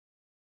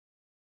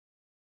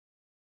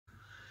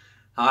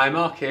Hi,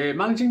 Mark here,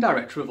 Managing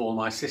Director of All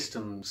My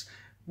Systems.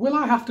 Will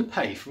I have to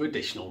pay for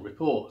additional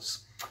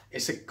reports?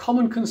 It's a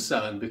common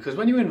concern because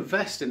when you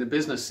invest in a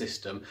business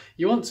system,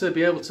 you want to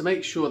be able to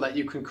make sure that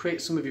you can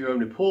create some of your own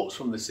reports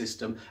from the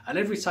system, and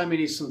every time you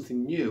need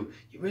something new,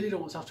 you really don't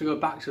want to have to go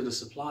back to the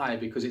supplier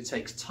because it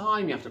takes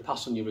time, you have to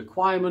pass on your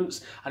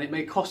requirements, and it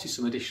may cost you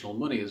some additional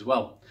money as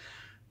well.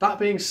 That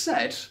being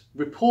said,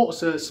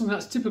 reports are something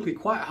that's typically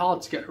quite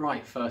hard to get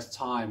right first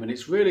time, and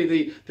it's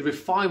really the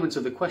refinement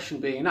of the question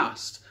being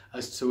asked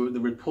as to the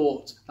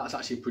report that's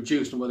actually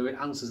produced and whether it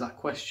answers that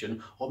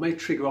question or may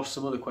trigger off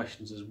some other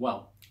questions as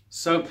well.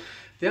 So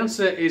the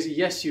answer is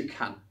yes, you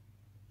can.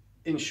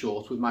 In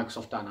short, with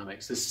Microsoft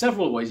Dynamics, there's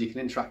several ways you can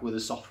interact with the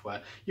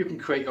software. You can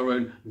create your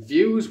own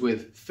views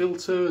with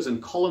filters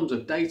and columns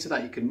of data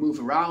that you can move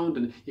around,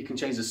 and you can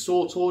change the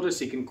sort order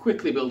so you can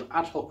quickly build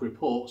ad hoc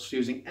reports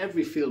using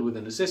every field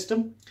within the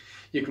system.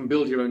 You can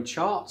build your own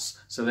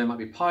charts, so there might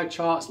be pie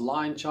charts,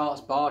 line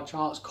charts, bar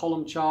charts,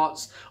 column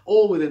charts,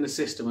 all within the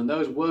system, and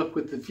those work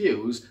with the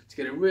views to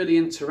get a really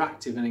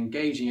interactive and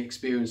engaging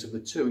experience of the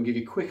two and give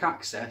you quick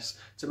access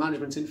to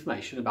management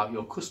information about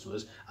your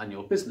customers and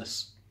your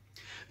business.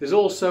 There's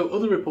also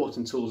other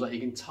reporting tools that you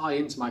can tie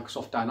into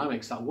Microsoft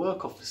Dynamics that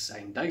work off the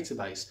same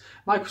database.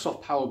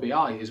 Microsoft Power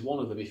BI is one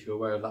of them if you're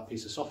aware of that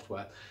piece of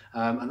software,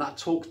 and that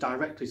talks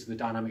directly to the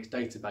Dynamics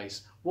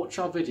database. Watch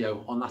our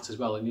video on that as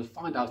well and you'll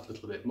find out a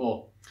little bit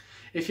more.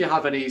 If you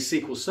have any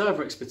SQL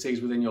Server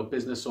expertise within your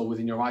business or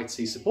within your IT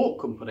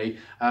support company,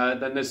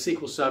 then there's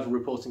SQL Server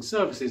reporting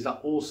services that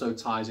also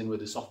ties in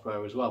with the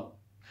software as well.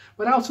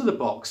 But out of the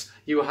box,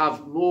 you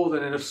have more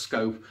than enough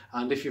scope,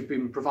 and if you've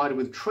been provided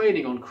with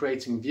training on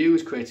creating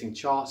views, creating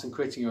charts and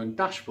creating your own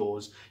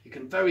dashboards, you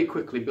can very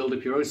quickly build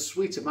up your own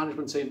suite of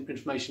management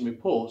information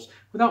reports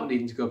without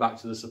needing to go back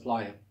to the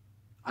supplier.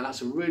 And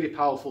that's a really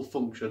powerful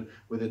function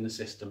within the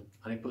system,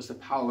 and it puts the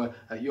power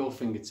at your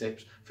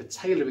fingertips for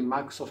tailoring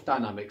Microsoft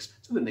Dynamics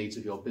to the needs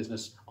of your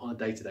business on a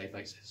day-to-day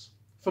basis.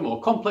 For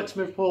more complex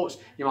reports,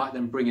 you might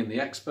then bring in the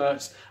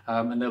experts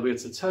and they'll be able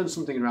to turn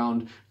something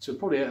around to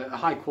probably a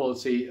high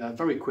quality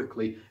very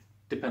quickly,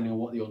 depending on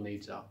what your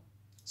needs are.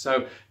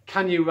 So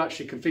can you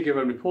actually configure your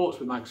own reports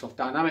with Microsoft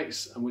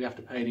Dynamics, and will you have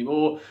to pay any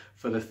more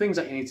for the things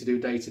that you need to do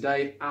day to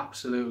day?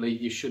 Absolutely,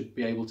 you should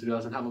be able to do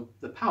that and have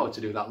the power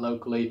to do that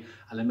locally,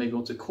 and then maybe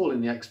want to call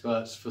in the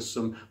experts for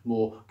some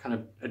more kind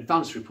of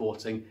advanced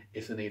reporting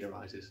if the need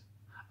arises.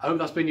 I hope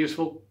that's been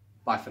useful.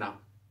 Bye for now.